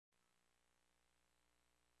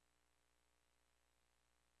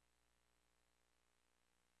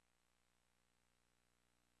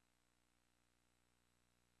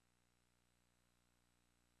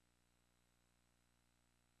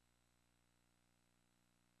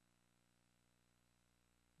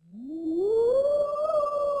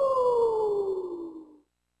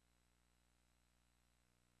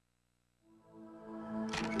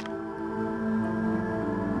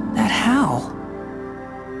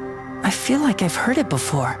I feel like I've heard it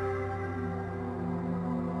before.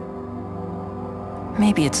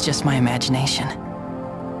 Maybe it's just my imagination.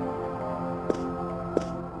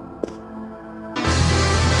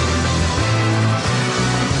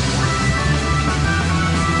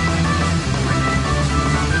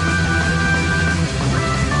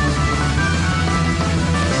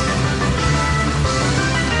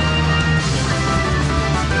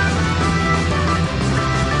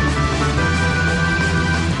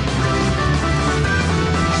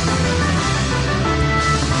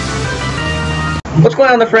 What's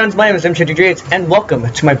going on there, friends? My name is M53, and welcome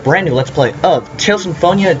to my brand new Let's Play of Tales of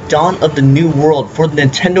Symphonia Dawn of the New World for the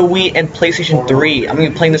Nintendo Wii and PlayStation 3. I'm going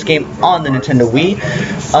to be playing this game on the Nintendo Wii.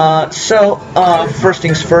 First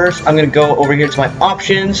things first, I'm going to go over here to my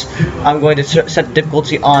options. I'm going to set the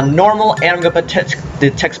difficulty on normal, and I'm going to put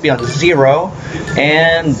the text speed on 0.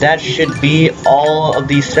 And that should be all of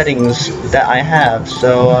these settings that I have.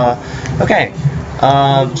 So, okay.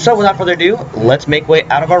 So without further ado, let's make way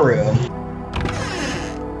out of our room.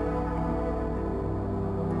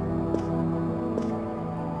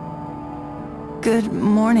 Good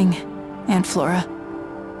morning, Aunt Flora.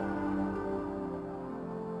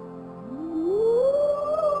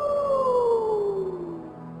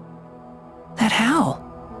 That howl.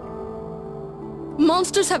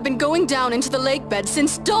 Monsters have been going down into the lake bed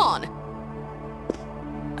since dawn.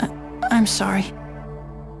 I'm sorry.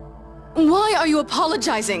 Why are you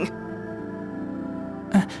apologizing?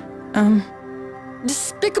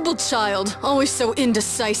 Despicable child, always so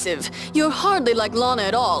indecisive. You're hardly like Lana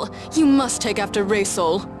at all. You must take after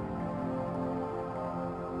Raysol.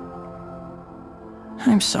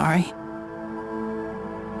 I'm sorry.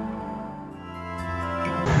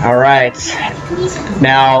 Alright,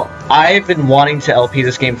 now I've been wanting to LP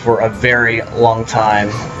this game for a very long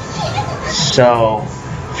time, so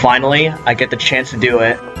finally I get the chance to do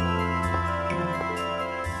it.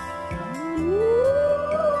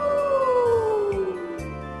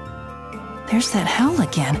 There's that howl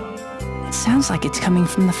again. It sounds like it's coming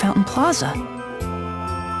from the Fountain Plaza.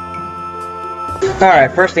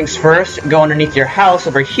 Alright, first things first, go underneath your house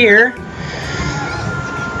over here.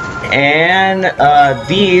 And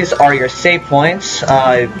these are your save points.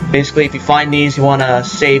 Basically, if you find these, you want to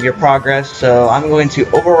save your progress. So I'm going to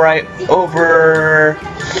overwrite over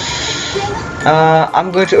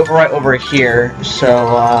here.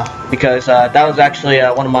 So because that was actually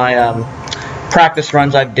one of my practice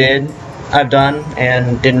runs I've done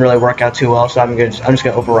and didn't really work out too well, so I'm just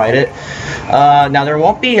gonna overwrite it. Now there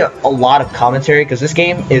won't be a lot of commentary because this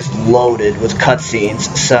game is loaded with cutscenes,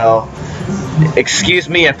 so excuse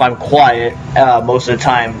me if I'm quiet most of the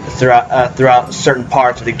time throughout certain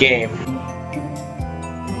parts of the game.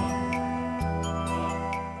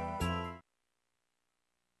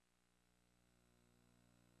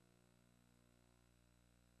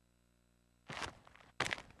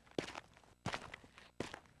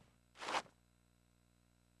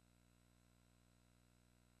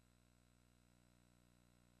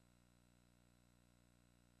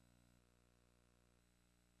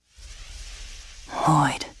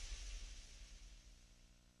 Lloyd.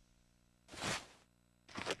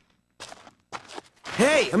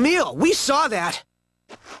 Hey, Emil, we saw that!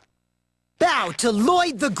 Bow to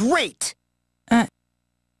Lloyd the Great! I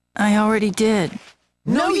already did.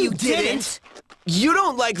 No, you didn't! You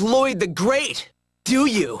don't like Lloyd the Great, do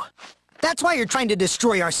you? That's why you're trying to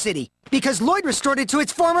destroy our city, because Lloyd restored it to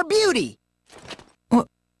its former beauty!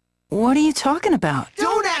 What are you talking about?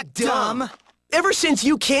 Don't act dumb! Ever since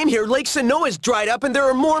you came here, Lake Sanoa's dried up and there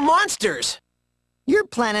are more monsters! You're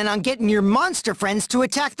planning on getting your monster friends to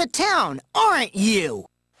attack the town, aren't you?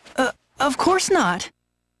 Of course not.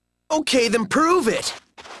 Okay, then prove it!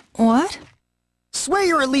 What? Swear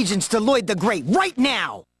your allegiance to Lloyd the Great right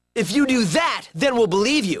now! If you do that, then we'll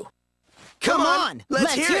believe you. Come on,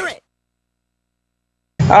 let's hear it!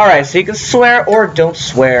 Alright, so you can swear or don't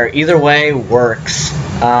swear. Either way works.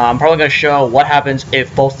 I'm probably going to show what happens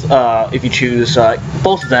if if you choose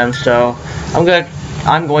both of them. So I'm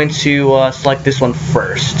going to select this one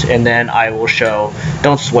first, and then I will show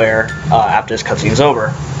don't swear after this cutscene is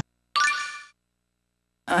over.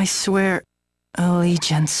 I swear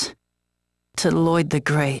allegiance to Lloyd the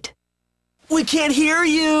Great. We can't hear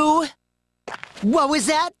you! What was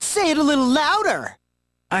that? Say it a little louder!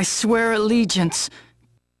 I swear allegiance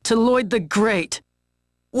to Lloyd the Great.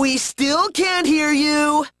 We still can't hear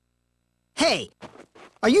you! Hey,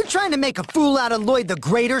 are you trying to make a fool out of Lloyd the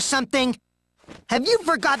Great or something? Have you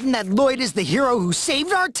forgotten that Lloyd is the hero who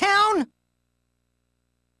saved our town?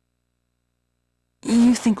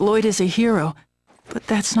 You think Lloyd is a hero, but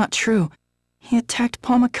that's not true. He attacked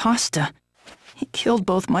Palmacosta. He killed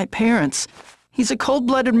both my parents. He's a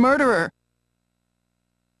cold-blooded murderer.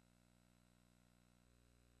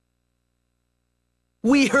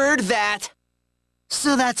 We heard that!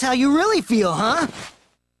 So that's how you really feel, huh?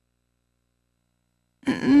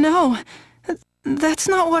 No, that's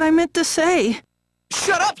not what I meant to say.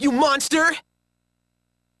 Shut up, you monster!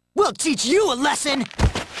 We'll teach you a lesson!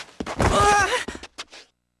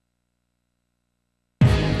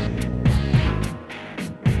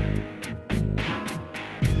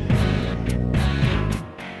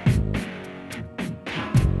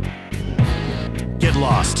 Get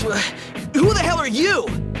lost. Who the hell are you?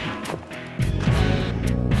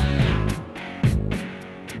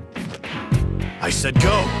 I said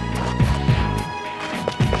go.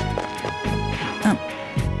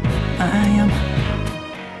 I am...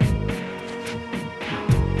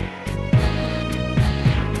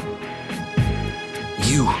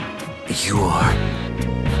 You are...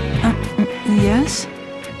 Yes?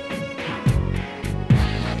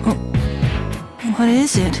 Oh, what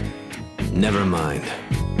is it? Never mind.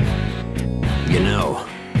 You know,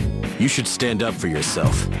 you should stand up for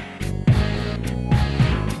yourself.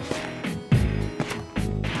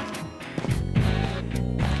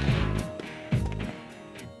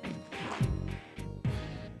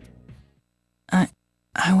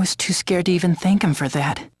 I was too scared to even thank him for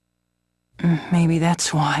that. Maybe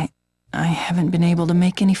that's why I haven't been able to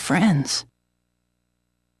make any friends.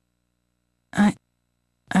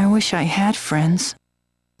 I wish I had friends,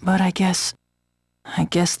 but I guess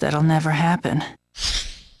that'll never happen.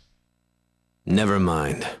 Never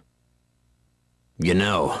mind. You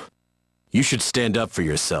know, you should stand up for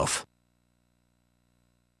yourself.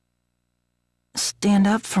 Stand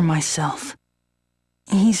up for myself.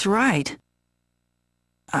 He's right.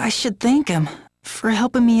 I should thank him for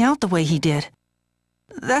helping me out the way he did.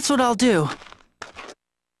 That's what I'll do.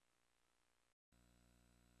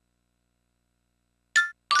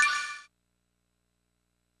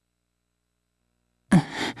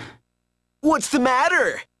 What's the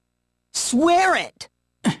matter? Swear it!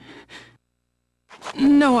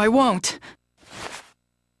 No, I won't.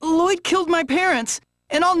 Lloyd killed my parents,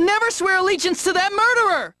 and I'll never swear allegiance to that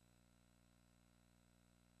murderer!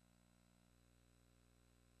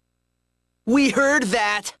 We heard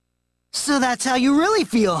that! So that's how you really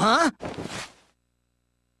feel, huh?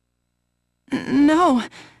 No,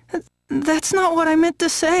 that's not what I meant to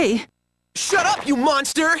say. Shut up, you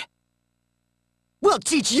monster! We'll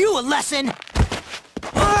teach you a lesson!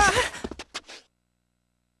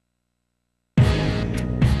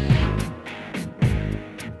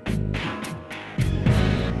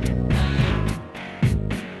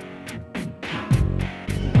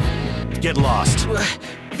 Get lost.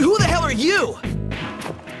 Who the hell are you?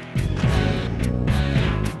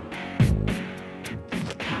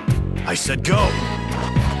 I said go.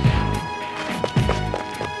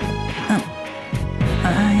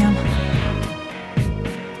 I am...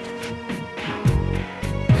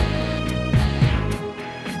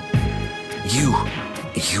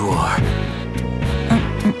 You are...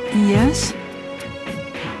 Yes?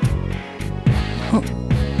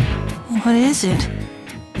 What is it?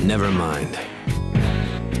 Never mind.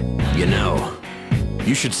 You know,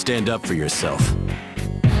 you should stand up for yourself.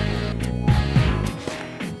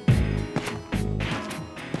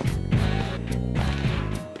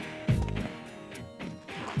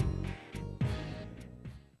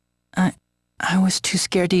 I was too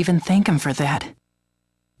scared to even thank him for that.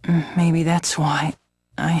 Maybe that's why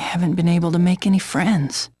I haven't been able to make any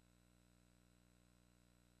friends.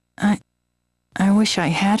 I wish I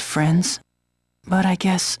had friends, but I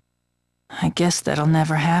guess that'll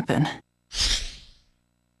never happen.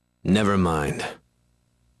 Never mind.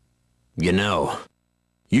 You know,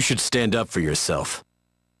 you should stand up for yourself.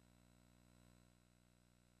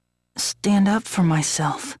 Stand up for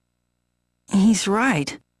myself. He's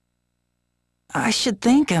right. I should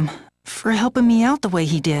thank him for helping me out the way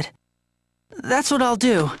he did. That's what I'll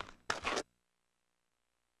do.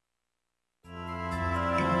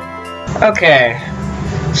 Okay,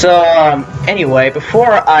 so anyway,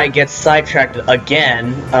 before I get sidetracked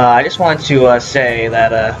again, I just wanted to say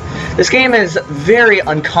that this game is very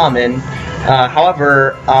uncommon.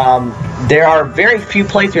 However, there are very few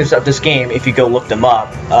playthroughs of this game if you go look them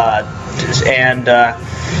up, and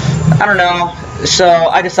I don't know, so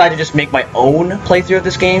I decided to just make my own playthrough of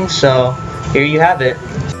this game, so here you have it.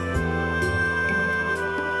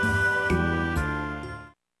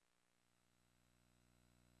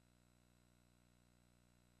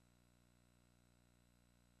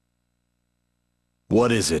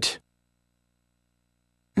 What is it?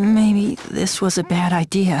 Maybe this was a bad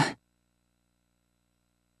idea.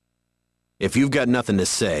 If you've got nothing to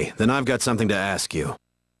say, then I've got something to ask you.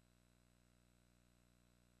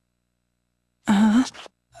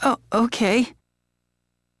 Oh, okay.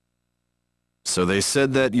 So they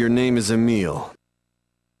said that your name is Emile.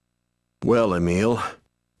 Well, Emile,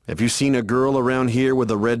 have you seen a girl around here with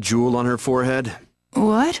a red jewel on her forehead?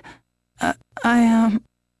 What?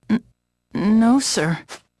 No, sir.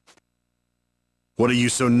 What are you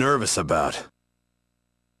so nervous about?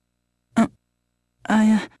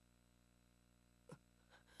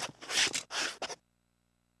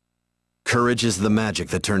 Courage is the magic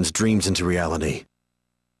that turns dreams into reality.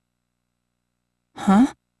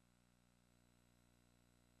 Huh?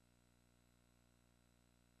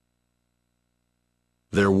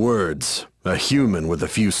 They're words a human with a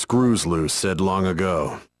few screws loose said long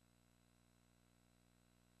ago.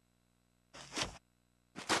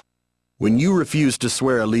 When you refused to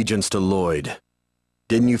swear allegiance to Lloyd,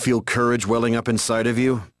 didn't you feel courage welling up inside of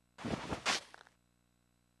you?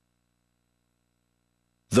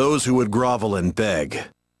 Those who would grovel and beg,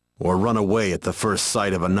 or run away at the first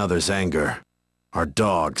sight of another's anger, are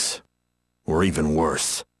dogs, or even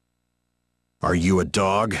worse. Are you a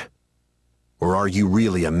dog, or are you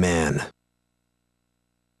really a man?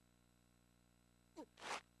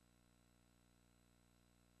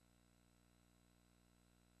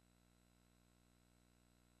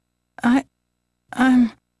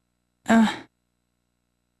 I'm...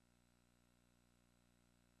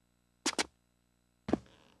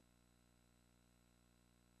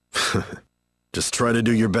 Just try to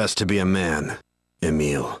do your best to be a man,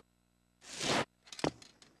 Emile.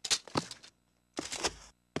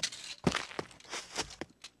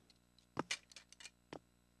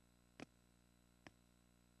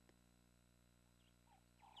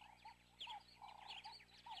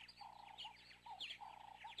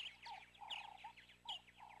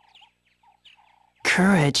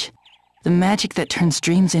 Courage. The magic that turns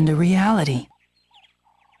dreams into reality.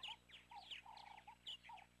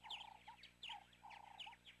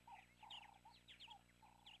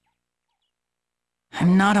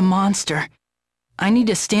 I'm not a monster. I need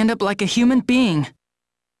to stand up like a human being.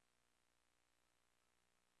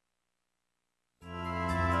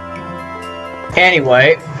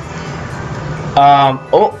 Anyway,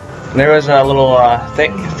 oh, there was a little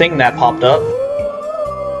thing that popped up.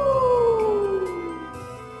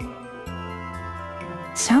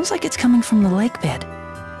 Sounds like it's coming from the lake bed.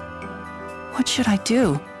 What should I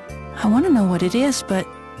do? I want to know what it is, but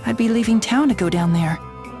I'd be leaving town to go down there.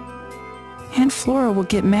 Aunt Flora will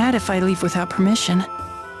get mad if I leave without permission.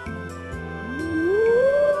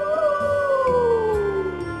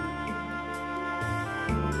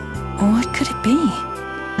 What could it be?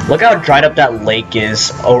 Look how dried up that lake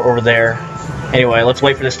is over there. Anyway, let's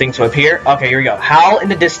wait for this thing to appear. Okay, here we go. Howl in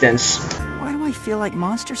the distance. Why do I feel like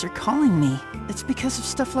monsters are calling me? It's because of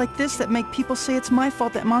stuff like this that make people say it's my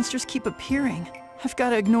fault that monsters keep appearing. I've got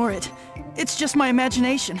to ignore it. It's just my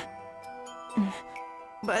imagination.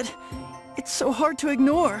 But it's so hard to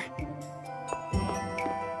ignore.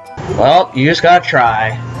 Well, you just gotta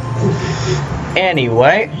try.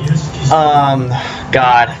 Anyway,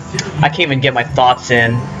 God, I can't even get my thoughts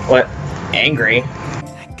in. What? Angry?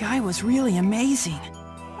 That guy was really amazing.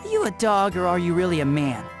 Are you a dog or are you really a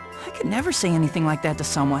man? I could never say anything like that to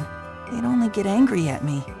someone. They'd only get angry at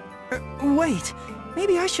me. Wait,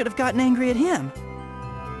 maybe I should have gotten angry at him.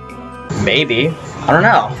 Maybe. I don't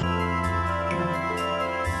know.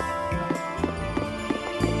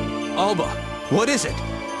 Alba, what is it?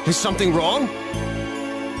 Is something wrong?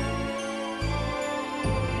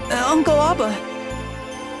 Uncle Abba.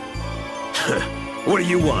 What do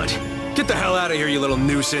you want? Get the hell out of here, you little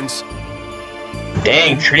nuisance.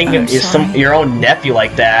 Dang, treating your own nephew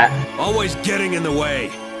like that. Always getting in the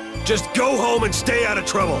way. Just go home and stay out of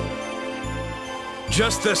trouble.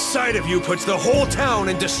 Just the sight of you puts the whole town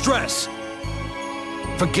in distress.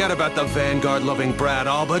 Forget about the Vanguard-loving Brad,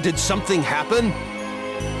 Alba. Did something happen?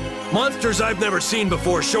 Monsters I've never seen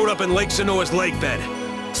before showed up in Lake Sanoa's lake bed.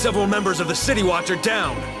 Several members of the City Watch are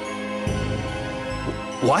down.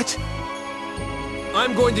 What?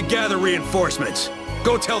 I'm going to gather reinforcements.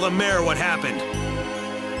 Go tell the mayor what happened.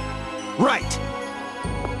 Right.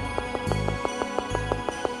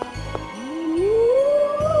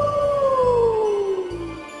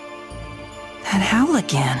 That howl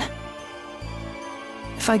again.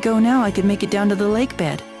 If I go now, I could make it down to the lake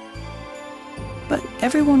bed. But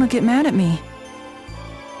everyone will get mad at me.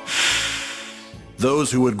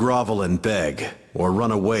 Those who would grovel and beg, or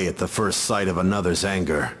run away at the first sight of another's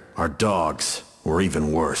anger, are dogs, or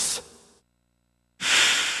even worse.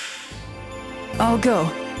 I'll go.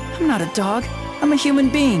 I'm not a dog. I'm a human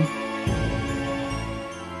being.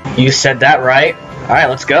 You said that right. Alright,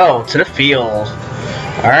 let's go to the field.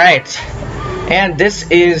 Alright. And this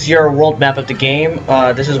is your world map of the game.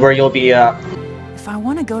 This is where you'll be, If I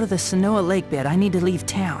want to go to the Sonoa Lake bed, I need to leave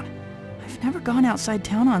town. I've never gone outside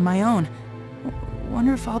town on my own.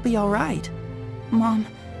 Wonder if I'll be alright. Mom,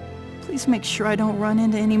 please make sure I don't run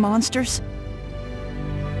into any monsters.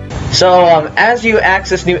 So, as you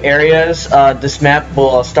access new areas, this map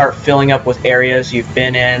will start filling up with areas you've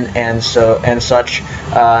been in and such.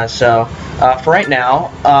 For right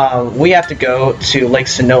now, we have to go to Lake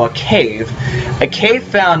Sonoa Cave, a cave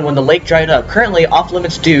found when the lake dried up, currently off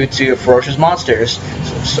limits due to ferocious monsters.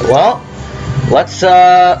 Well, let's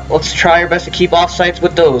try our best to keep off sites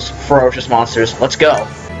with those ferocious monsters. Let's go.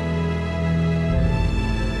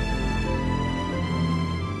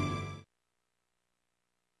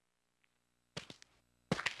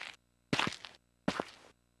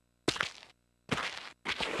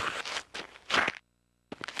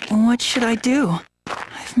 What should I do?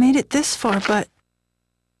 I've made it this far, but...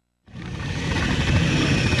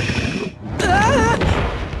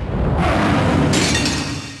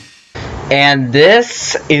 And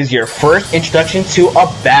this is your first introduction to a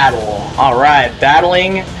battle. Alright,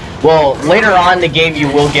 battling. Well, later on in the game you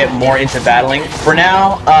will get more into battling. For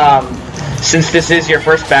now, since this is your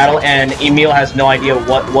first battle and Emil has no idea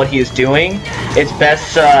what he is doing, it's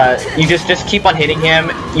best you just keep on hitting him.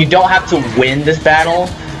 You don't have to win this battle.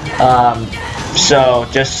 So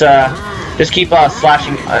just keep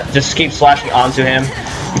slashing onto him.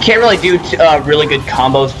 You can't really do really good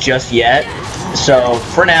combos just yet. So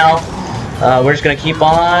for now, we're just gonna keep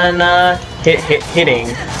on hitting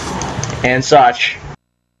and such.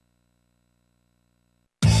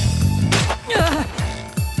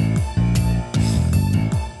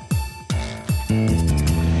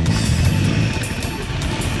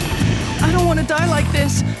 I don't want to die like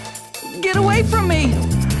this. Get away from me!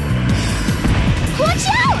 Watch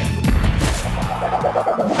out!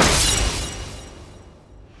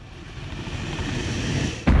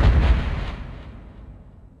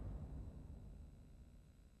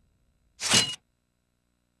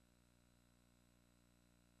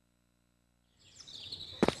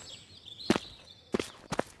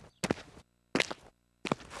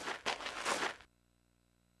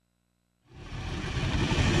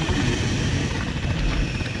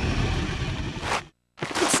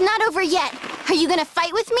 It's not over yet. Are you gonna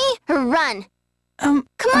fight with me, or run? Come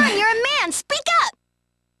on, you're a man! Speak up!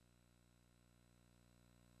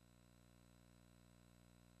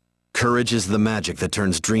 Courage is the magic that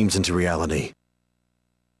turns dreams into reality.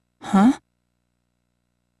 Huh?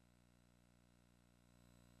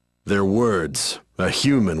 They're words a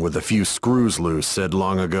human with a few screws loose said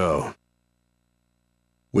long ago.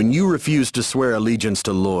 When you refused to swear allegiance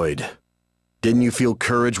to Lloyd, didn't you feel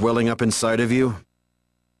courage welling up inside of you?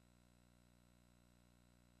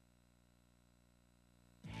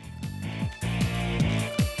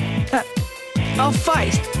 I'll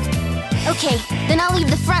fight. Okay, then I'll leave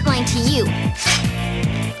the front line to you.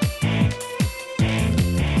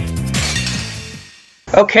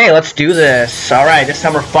 Okay, let's do this. Alright, this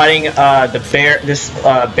time we're fighting this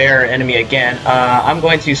bear enemy again. I'm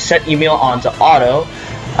going to set Emil onto auto,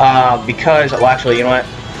 because, well actually, you know what?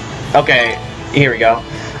 Okay, here we go.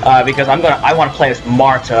 Because I want to play as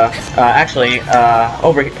Marta.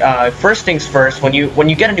 First things first, when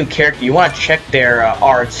you get a new character, you want to check their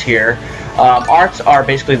arts here. Arts are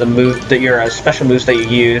basically the your special moves that you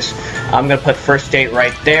use. I'm gonna put first aid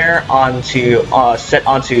right there onto set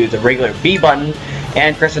onto the regular B button,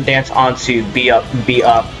 and Crescent Dance onto B up.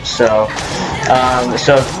 So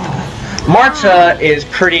Marta is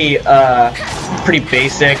pretty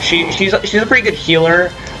basic. She's a pretty good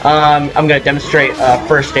healer. I'm gonna demonstrate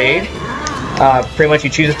first aid. Pretty much you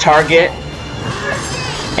choose a target,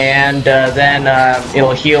 and then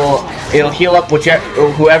it'll heal up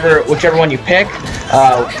whichever one you pick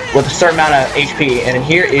with a certain amount of HP. And then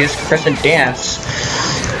here is Crescent Dance.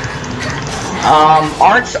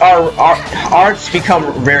 Arts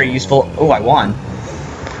become very useful. Oh, I won.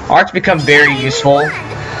 Arts become very useful.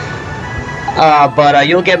 But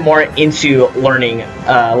you'll get more into learning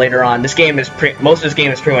later on. Most of this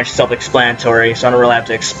game is pretty much self-explanatory, so I don't really have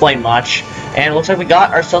to explain much. And it looks like we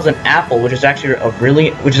got ourselves an apple, which is actually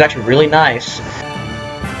really nice.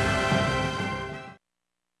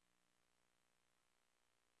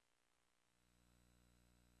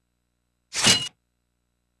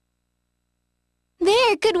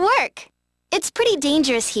 There, good work. It's pretty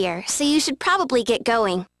dangerous here, so you should probably get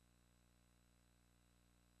going.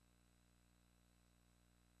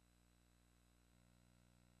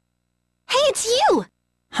 Hey, it's you!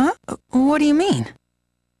 Huh? What do you mean?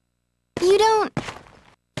 You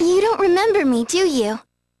You don't remember me, do you?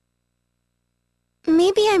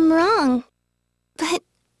 Maybe I'm wrong, but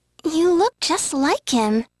you look just like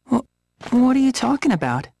him. What are you talking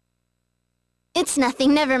about? It's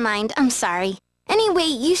nothing, never mind, I'm sorry. Anyway,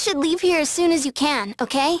 you should leave here as soon as you can,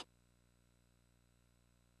 okay?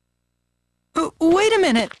 Wait a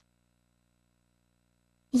minute!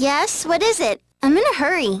 Yes, what is it? I'm in a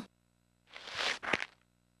hurry.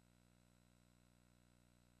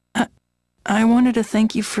 I wanted to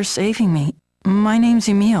thank you for saving me. My name's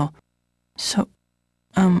Emil. So,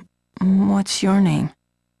 what's your name?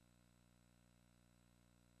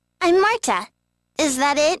 I'm Marta. Is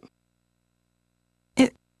that it?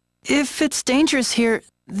 If it's dangerous here,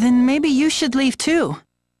 then maybe you should leave too.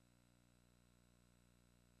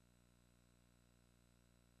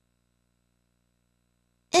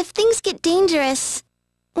 If things get dangerous,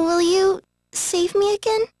 will you save me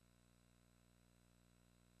again?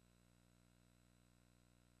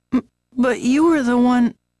 But you were the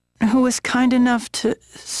one who was kind enough to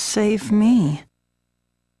save me.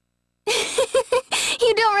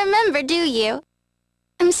 You don't remember, do you?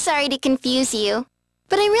 I'm sorry to confuse you,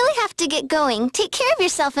 but I really have to get going. Take care of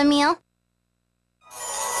yourself, Emil.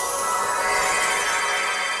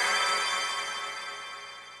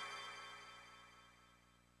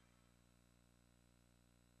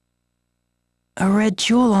 A red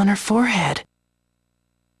jewel on her forehead.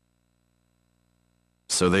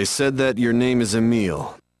 So they said that your name is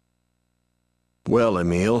Emil. Well,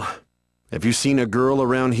 Emil, have you seen a girl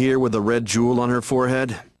around here with a red jewel on her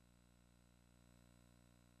forehead?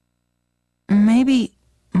 Maybe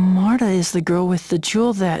Marta is the girl with the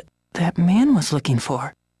jewel that man was looking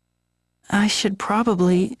for. I should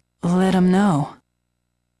probably let him know.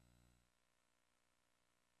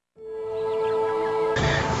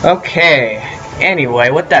 Okay,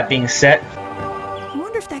 anyway, with that being said... I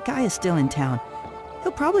wonder if that guy is still in town.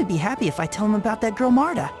 He'll probably be happy if I tell him about that girl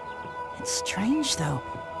Marta. It's strange, though.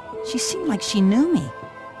 She seemed like she knew me.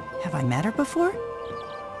 Have I met her before?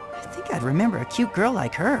 I think I'd remember a cute girl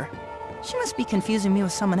like her. She must be confusing me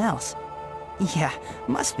with someone else. Yeah,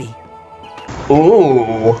 must be.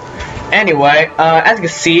 Ooh. Anyway, as you can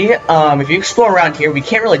see, if you explore around here, we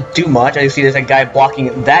can't really do much. As you see, there's a guy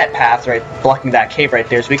blocking that path, right, blocking that cave right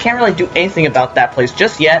there. So we can't really do anything about that place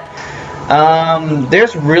just yet.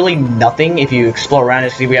 There's really nothing if you explore around.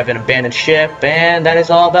 As you see, we have an abandoned ship, and that is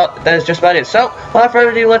just about it. So, without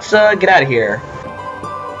further ado, let's get out of here.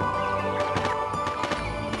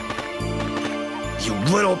 You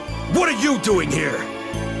little... What are you doing here?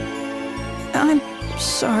 I'm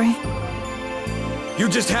sorry. You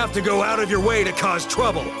just have to go out of your way to cause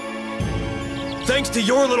trouble. Thanks to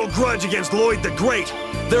your little grudge against Lloyd the Great,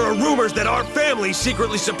 there are rumors that our family's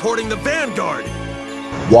secretly supporting the Vanguard.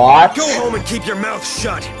 What? Go home and keep your mouth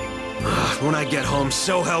shut. When I get home,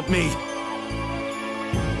 so help me.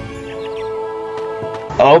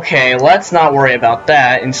 Okay, let's not worry about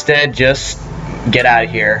that. Instead, just get out of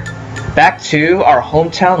here. Back to our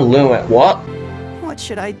hometown, Lewin. What? What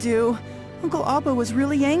should I do? Uncle Abba was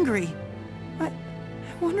really angry. I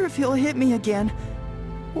wonder if he'll hit me again.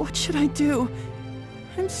 What should I do?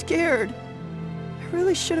 I'm scared. I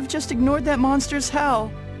really should have just ignored that monster's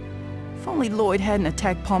howl. If only Lloyd hadn't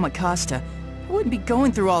attacked Palmacosta, I wouldn't be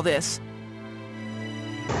going through all this.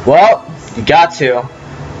 Well, you got to.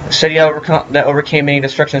 The city that overcame many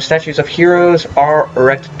destruction statues of heroes are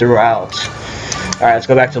erected throughout. Alright, let's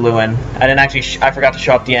go back to Lewin. I forgot to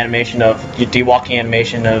show up the animation of, the walking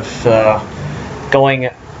animation of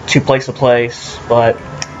going to place, but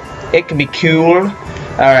it can be cool.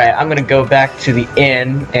 Alright, I'm gonna go back to the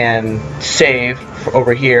inn and save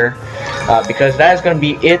over here, because that is gonna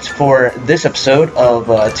be it for this episode of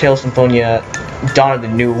Tales of Symphonia Dawn of the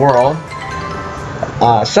New World.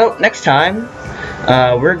 So, next time,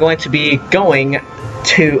 we're going to be going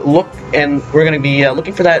to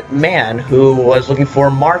looking for that man who was looking for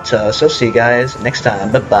Marta. So see you guys next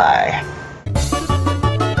time. Bye-bye.